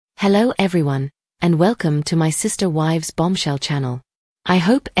Hello everyone, and welcome to my sister wives Bombshell channel. I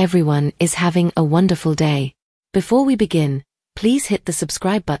hope everyone is having a wonderful day. Before we begin, please hit the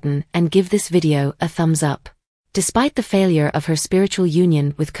subscribe button and give this video a thumbs up. Despite the failure of her spiritual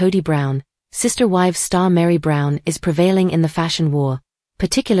union with Kody Brown, sister wives star Meri Brown is prevailing in the fashion war,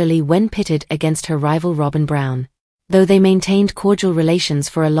 particularly when pitted against her rival Robyn Brown. Though they maintained cordial relations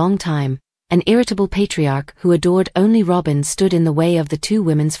for a long time, an irritable patriarch who adored only Robyn stood in the way of the two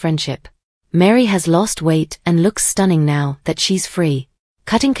women's friendship. Meri has lost weight and looks stunning now that she's free.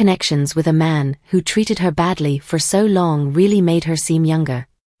 Cutting connections with a man who treated her badly for so long really made her seem younger.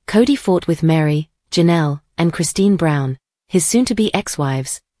 Kody fought with Meri, Janelle, and Christine Brown, his soon-to-be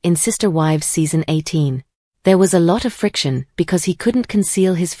ex-wives, in Sister Wives Season 18. There was a lot of friction because he couldn't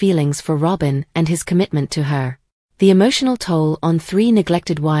conceal his feelings for Robyn and his commitment to her. The emotional toll on three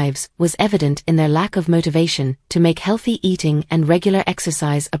neglected wives was evident in their lack of motivation to make healthy eating and regular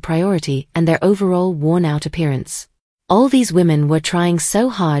exercise a priority and their overall worn-out appearance. All these women were trying so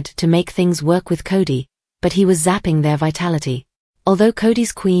hard to make things work with Kody, but he was zapping their vitality. Although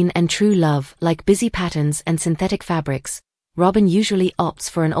Kody's queen and true love like busy patterns and synthetic fabrics, Robyn usually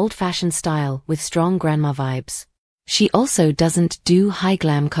opts for an old-fashioned style with strong grandma vibes. She also doesn't do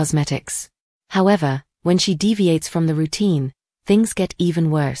high-glam cosmetics. However, when she deviates from the routine, things get even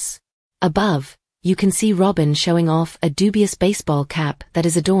worse. Above, you can see Robyn showing off a dubious baseball cap that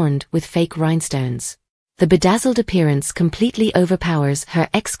is adorned with fake rhinestones. The bedazzled appearance completely overpowers her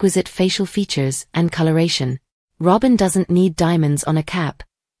exquisite facial features and coloration. Robyn doesn't need diamonds on a cap.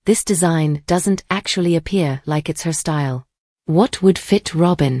 This design doesn't actually appear like it's her style. What would fit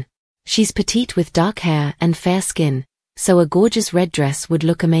Robyn? She's petite with dark hair and fair skin, so a gorgeous red dress would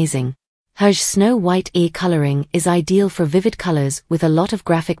look amazing. Her snow-white ear coloring is ideal for vivid colors with a lot of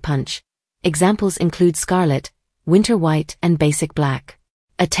graphic punch. Examples include scarlet, winter white and basic black.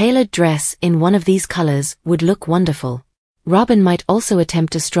 A tailored dress in one of these colors would look wonderful. Robyn might also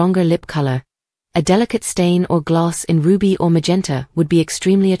attempt a stronger lip color. A delicate stain or gloss in ruby or magenta would be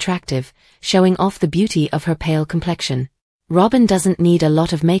extremely attractive, showing off the beauty of her pale complexion. Robyn doesn't need a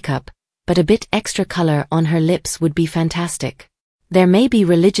lot of makeup, but a bit extra color on her lips would be fantastic. There may be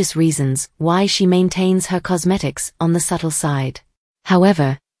religious reasons why she maintains her cosmetics on the subtle side.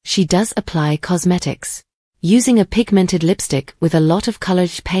 However, she does apply cosmetics. Using a pigmented lipstick with a lot of colored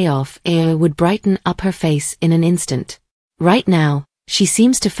payoff would brighten up her face in an instant. Right now, she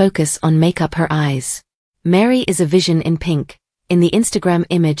seems to focus on make up her eyes. Meri is a vision in pink. In the Instagram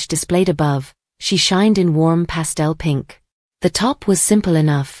image displayed above, she shined in warm pastel pink. The top was simple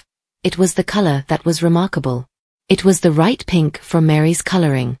enough. It was the color that was remarkable. It was the right pink for Meri's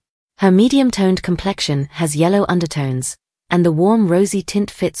coloring. Her medium-toned complexion has yellow undertones, and the warm rosy tint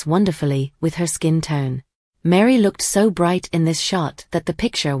fits wonderfully with her skin tone. Meri looked so bright in this shot that the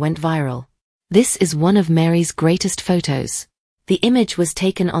picture went viral. This is one of Meri's greatest photos. The image was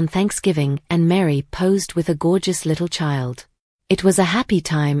taken on Thanksgiving and Meri posed with a gorgeous little child. It was a happy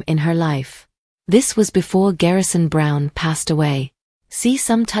time in her life. This was before Garrison Brown passed away. See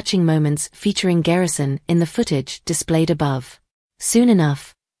some touching moments featuring Garrison in the footage displayed above. Soon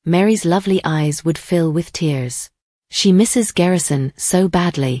enough, Meri's lovely eyes would fill with tears. She misses Garrison so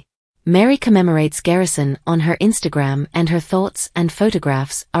badly. Meri commemorates Garrison on her Instagram and her thoughts and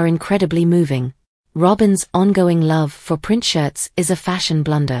photographs are incredibly moving. Robyn's ongoing love for print shirts is a fashion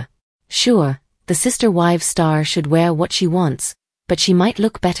blunder. Sure, the sister wives star should wear what she wants, but she might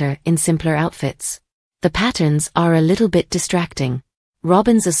look better in simpler outfits. The patterns are a little bit distracting.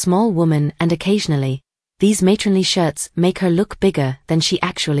 Robyn's a small woman and occasionally, these matronly shirts make her look bigger than she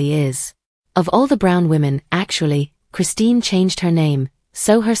actually is. Of all the Brown women, actually, Christine changed her name,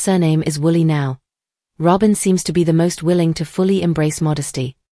 so her surname is Woolley now. Robyn seems to be the most willing to fully embrace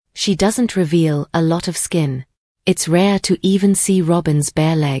modesty. She doesn't reveal a lot of skin. It's rare to even see Robyn's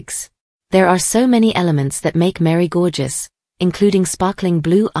bare legs. There are so many elements that make Meri gorgeous, including sparkling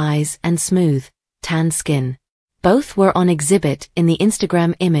blue eyes and smooth, tan skin. Both were on exhibit in the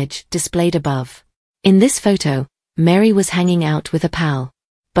Instagram image displayed above. In this photo, Meri was hanging out with a pal.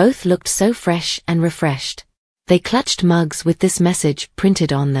 Both looked so fresh and refreshed. They clutched mugs with this message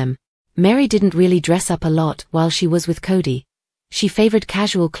printed on them. Meri didn't really dress up a lot while she was with Kody. She favored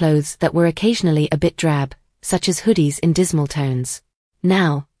casual clothes that were occasionally a bit drab, such as hoodies in dismal tones.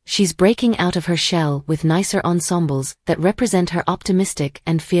 Now, she's breaking out of her shell with nicer ensembles that represent her optimistic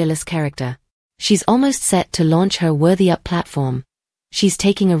and fearless character. She's almost set to launch her Worthy Up platform. She's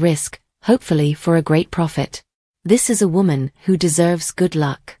taking a risk, hopefully for a great profit. This is a woman who deserves good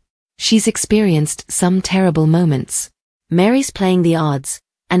luck. She's experienced some terrible moments. Meri's playing the odds,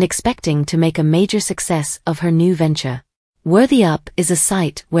 and expecting to make a major success of her new venture. Worthy Up is a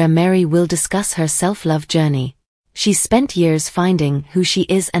site where Meri will discuss her self-love journey. She's spent years finding who she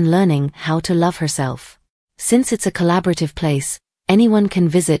is and learning how to love herself. Since it's a collaborative place, anyone can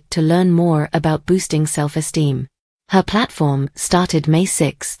visit to learn more about boosting self-esteem. Her platform started May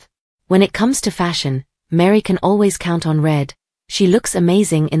 6th. When it comes to fashion, Meri can always count on red. She looks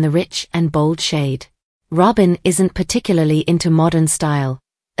amazing in the rich and bold shade. Robyn isn't particularly into modern style,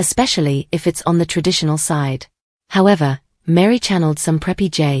 especially if it's on the traditional side. However, Meri channeled some preppy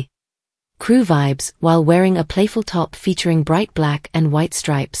J. Crew vibes while wearing a playful top featuring bright black and white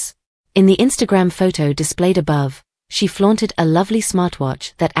stripes. In the Instagram photo displayed above, she flaunted a lovely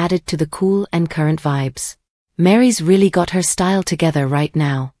smartwatch that added to the cool and current vibes. Meri's really got her style together right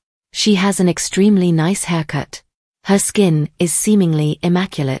now. She has an extremely nice haircut. Her skin is seemingly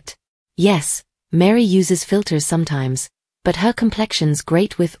immaculate. Yes, Meri uses filters sometimes, but her complexion's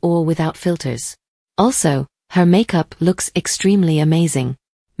great with or without filters. Also, her makeup looks extremely amazing.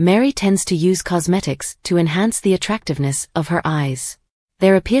 Meri tends to use cosmetics to enhance the attractiveness of her eyes.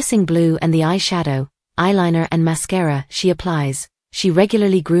 They're a piercing blue, and the eyeshadow, eyeliner and mascara she applies. She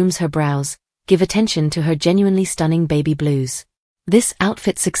regularly grooms her brows, give attention to her genuinely stunning baby blues. This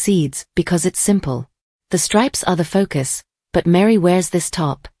outfit succeeds because it's simple. The stripes are the focus, but Meri wears this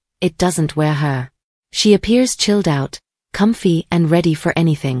top, it doesn't wear her. She appears chilled out, comfy and ready for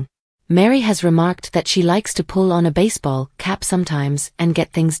anything. Meri has remarked that she likes to pull on a baseball cap sometimes and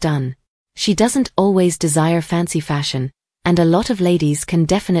get things done. She doesn't always desire fancy fashion, and a lot of ladies can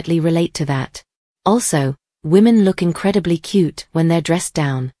definitely relate to that. Also, women look incredibly cute when they're dressed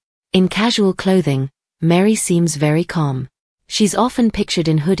down. In casual clothing, Meri seems very calm. She's often pictured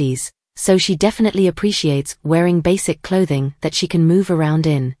in hoodies, so she definitely appreciates wearing basic clothing that she can move around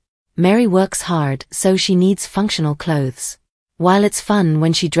in. Meri works hard, so she needs functional clothes. While it's fun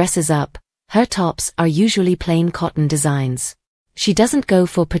when she dresses up, her tops are usually plain cotton designs. She doesn't go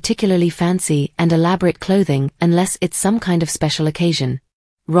for particularly fancy and elaborate clothing unless it's some kind of special occasion.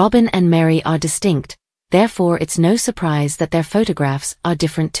 Robyn and Meri are distinct, therefore it's no surprise that their photographs are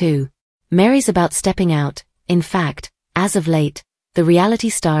different too. Meri's about stepping out, in fact, as of late, the reality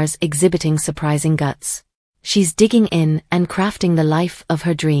star's exhibiting surprising guts. She's digging in and crafting the life of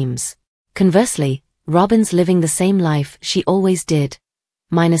her dreams. Conversely, Robyn's living the same life she always did,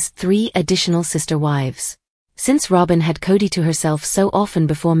 minus 3 additional sister wives. Since Robyn had Cody to herself so often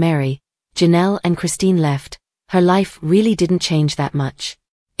before Meri, Janelle and Christine left, her life really didn't change that much.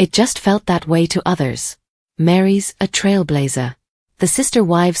 It just felt that way to others. Meri's a trailblazer. The sister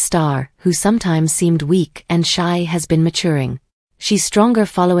wives star, who sometimes seemed weak and shy, has been maturing. She's stronger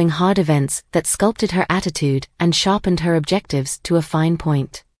following hard events that sculpted her attitude and sharpened her objectives to a fine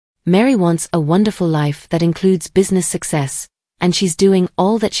point. Meri wants a wonderful life that includes business success, and she's doing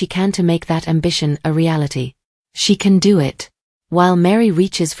all that she can to make that ambition a reality. She can do it. While Meri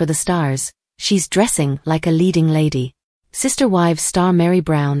reaches for the stars, she's dressing like a leading lady. Sister Wives star Meri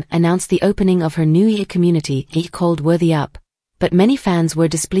Brown announced the opening of her new year community called Worthy Up, but many fans were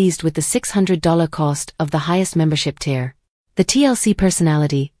displeased with the $600 cost of the highest membership tier. The TLC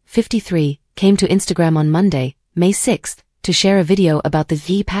personality, 53, came to Instagram on Monday, May 6th, to share a video about the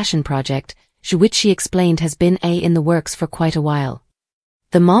The Passion Project, which she explained has been in the works for quite a while.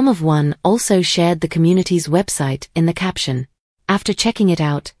 The mom of one also shared the community's website in the caption. After checking it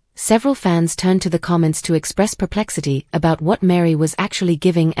out, several fans turned to the comments to express perplexity about what Meri was actually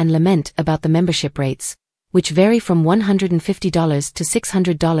giving and lament about the membership rates, which vary from $150 to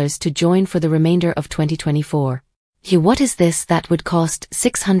 $600 to join for the remainder of 2024. What is this that would cost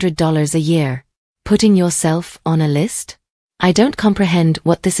 $600 a year? Putting yourself on a list? I don't comprehend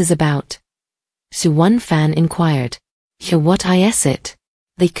what this is about. So one fan inquired. What is it?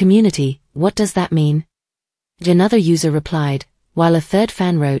 The community, what does that mean? Another user replied, while a third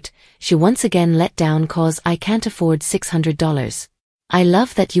fan wrote, she once again let down cause I can't afford $600. I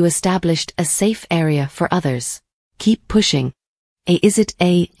love that you established a safe area for others. Keep pushing. Is it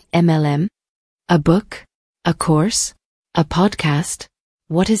a MLM? A book? A course? A podcast?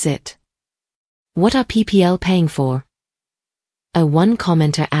 What is it? What are PPL paying for? One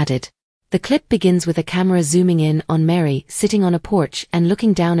commenter added. The clip begins with a camera zooming in on Meri sitting on a porch and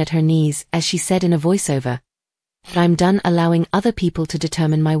looking down at her knees as she said in a voiceover, I'm done allowing other people to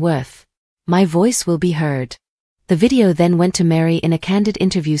determine my worth. My voice will be heard. The video then went to Meri in a candid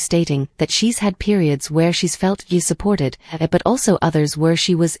interview stating that she's had periods where she's felt supported, but also others where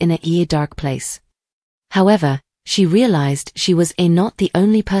she was in a dark place. However, she realized she was not the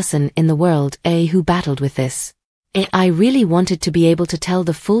only person in the world who battled with this. I really wanted to be able to tell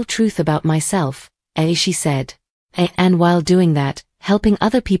the full truth about myself, she said. And while doing that, helping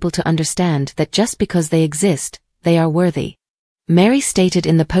other people to understand that just because they exist, they are worthy. Meri stated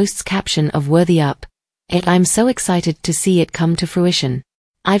in the post's caption of Worthy Up, "I'm so excited to see it come to fruition.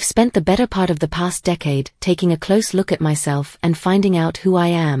 I've spent the better part of the past decade taking a close look at myself and finding out who I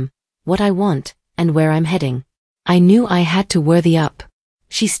am, what I want, and where I'm heading. I knew I had to worthy up."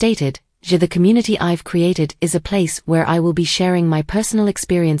 She stated, "The community I've created is a place where I will be sharing my personal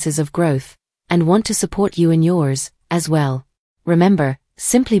experiences of growth, and want to support you in yours, as well. Remember,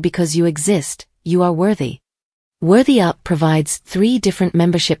 simply because you exist, you are worthy." Worthy Up provides 3 different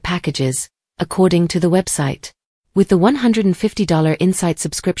membership packages, according to the website. With the $150 Insight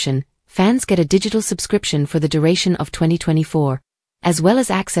subscription, fans get a digital subscription for the duration of 2024, as well as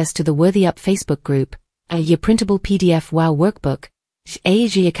access to the Worthy Up Facebook group, a printable PDF WOW workbook,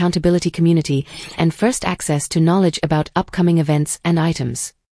 a accountability community, and first access to knowledge about upcoming events and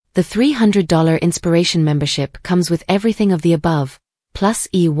items. The $300 Inspiration membership comes with everything of the above, plus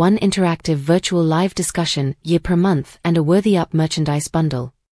one interactive virtual live discussion per month and a Worthy Up merchandise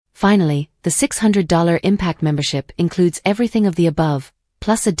bundle. Finally, the $600 Impact membership includes everything of the above,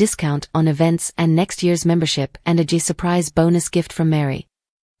 plus a discount on events and next year's membership and a surprise bonus gift from Meri.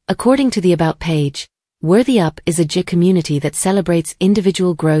 According to the About page, Worthy Up is a community that celebrates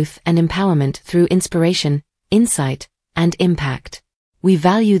individual growth and empowerment through inspiration, insight, and impact. We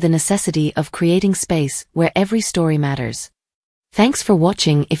value the necessity of creating space where every story matters. Thanks for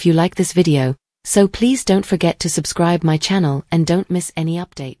watching. If you like this video, so please don't forget to subscribe my channel and don't miss any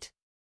update.